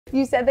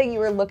You said that you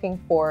were looking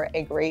for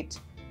a great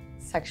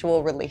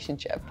sexual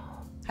relationship.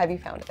 Have you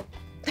found it?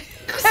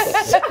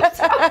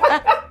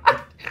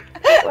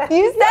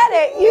 You said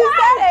it. You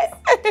said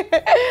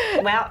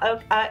it.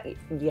 Well,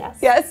 yes.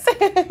 Yes.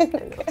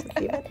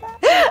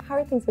 That. How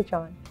are things with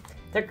John?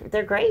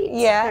 They're great.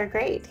 Yeah. They're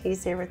great.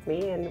 He's here with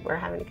me, and we're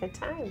having a good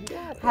time.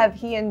 Yeah. Have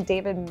he and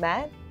David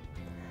met?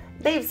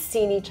 They've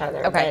seen each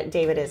other, okay. but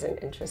David isn't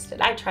interested.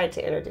 I tried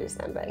to introduce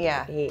them, but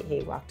yeah.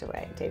 he walked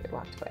away. David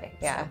walked away.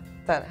 Yeah.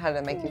 So how did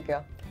it make you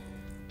feel?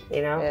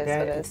 You know, it is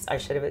what it is. I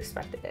should have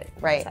expected it.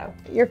 Right. So.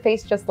 Your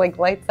face just like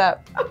lights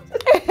up.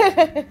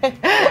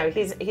 No,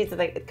 he's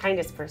like the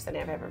kindest person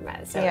I've ever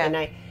met. So, yeah. And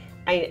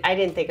I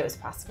didn't think it was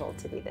possible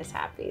to be this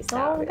happy.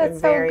 So oh, that's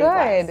so good.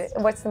 Blessed.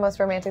 What's the most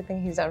romantic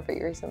thing he's done for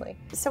you recently?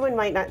 Someone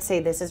might not say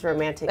this is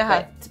romantic,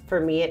 but for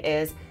me it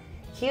is.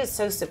 He is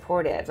so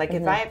supportive. Like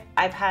if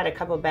I've had a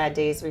couple bad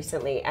days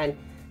recently, and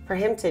for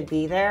him to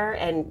be there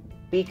and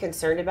be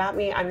concerned about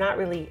me, I'm not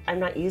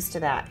used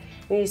to that.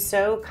 And he's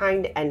so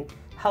kind and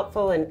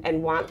helpful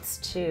and wants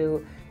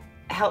to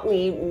help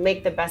me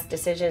make the best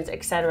decisions,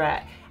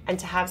 etc. And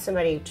to have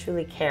somebody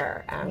truly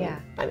care, I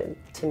mean,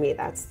 to me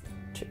that's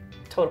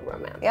total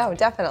romance. Yeah,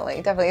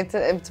 definitely.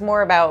 It's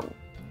more about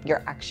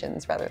your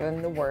actions rather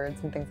than the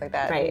words and things like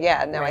that. Right.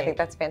 Yeah, no, I think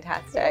that's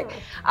fantastic.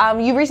 Yeah.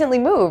 You recently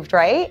moved,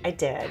 right? I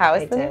did. How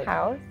is the new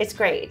house? It's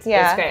great.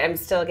 Yeah. It's great. I'm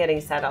still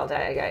getting settled.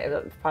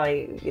 It'll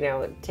probably,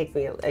 take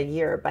me a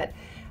year, but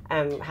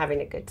I'm having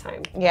a good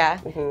time.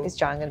 Yeah. Is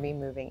John going to be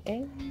moving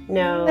in?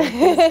 No,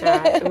 he's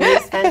not. We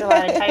spend a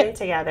lot of time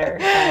together,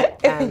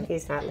 but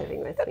he's not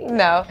living with me.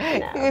 No.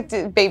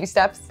 Baby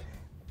steps?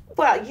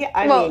 Well, yeah,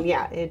 I mean,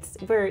 yeah,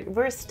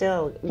 we're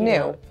still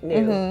new.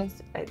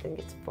 I think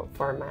it's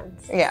 4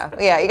 months. Yeah,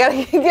 you gotta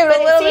give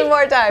it a little bit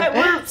more time. But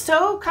we're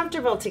so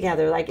comfortable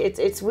together. Like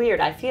it's weird.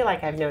 I feel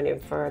like I've known him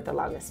for the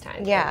longest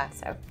time. Yeah.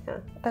 So yeah.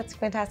 That's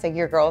fantastic.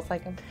 Your girls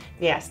like him?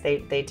 Yes,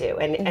 they do.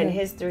 And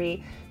his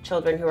 3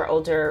 children who are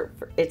older,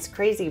 it's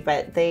crazy,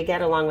 but they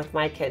get along with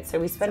my kids. So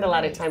we spend a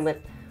lot of time with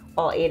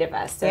all 8 of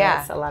us. So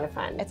it's a lot of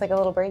fun. It's like a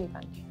little Brady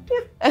Bunch.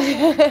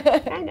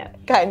 Yeah.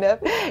 Kind of.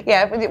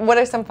 Yeah. What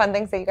are some fun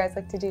things that you guys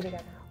like to do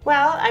together?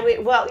 Well, I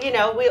mean,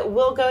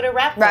 we'll go to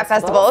rap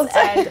festivals.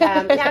 And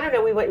I don't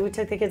know. We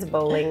took the kids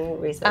bowling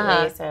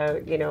recently,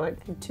 so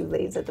had 2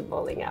 lanes at the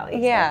bowling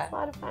alley. Yeah, so it's a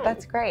lot of fun.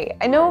 That's great.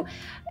 I know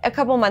a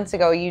couple months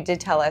ago you did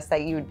tell us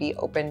that you would be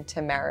open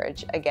to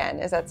marriage again.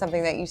 Is that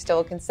something that you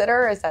still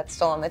consider? Is that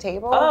still on the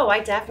table? Oh, I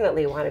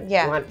definitely want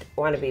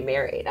to be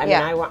married. I mean,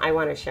 I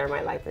want to share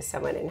my life with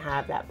someone and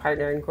have that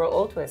partner and grow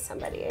old with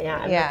somebody. Yeah,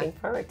 I'm looking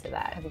forward to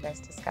that. Have you guys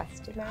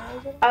discussed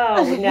marriage?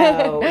 Oh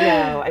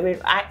no. I mean,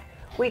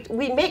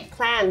 we make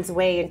plans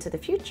way into the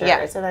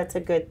future, so that's a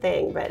good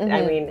thing. But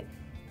I mean,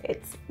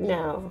 it's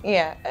no.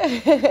 Yeah.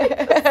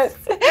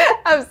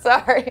 I'm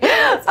sorry.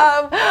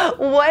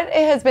 What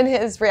has been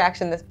his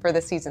reaction for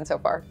this season so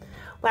far?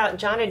 Well,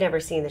 John had never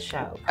seen the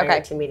show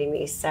prior to meeting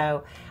me,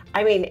 so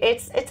I mean,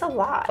 it's a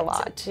lot. It's a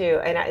lot too,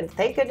 and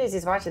thank goodness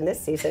he's watching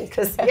this season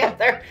because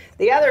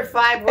the other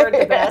 5 weren't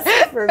the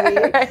best for me.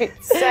 Right.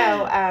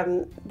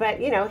 So, but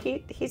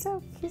he's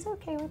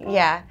okay with that.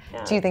 Yeah.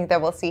 Do you think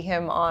that we'll see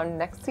him on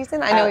next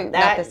season? I know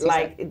not this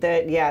season.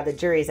 The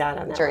jury's out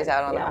on that. Jury's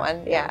out on that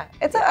one. Yeah.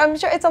 I'm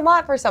sure it's a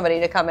lot for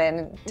somebody to come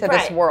in to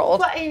this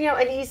world. Well,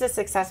 and he's a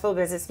successful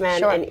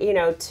businessman, and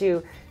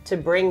to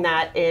bring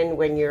that in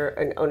when you're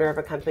an owner of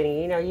a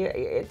company, I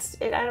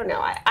don't know.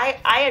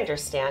 I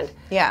understand.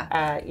 Yeah.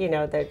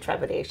 The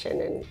trepidation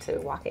into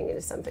walking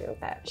into something like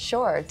that.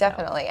 Sure,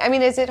 definitely. I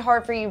mean, is it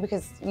hard for you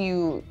because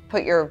you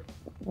put your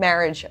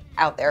marriage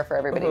out there for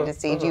everybody to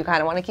see? Do you kind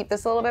of want to keep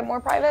this a little bit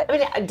more private? I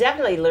mean, I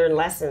definitely learn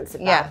lessons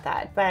about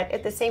that. But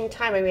at the same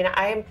time, I mean,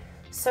 I'm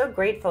so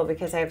grateful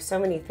because I have so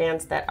many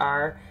fans that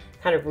are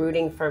kind of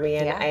rooting for me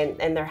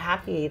and they're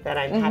happy that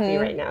I'm happy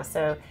right now.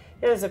 So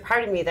there's a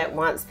part of me that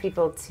wants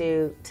people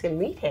to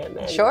meet him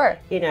and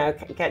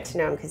get to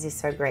know him because he's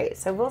so great.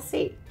 So we'll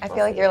see. I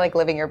feel like you're like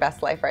living your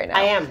best life right now.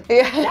 I am. No,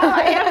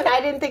 I am.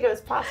 I didn't think it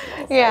was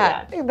possible.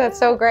 So that's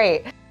so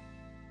great.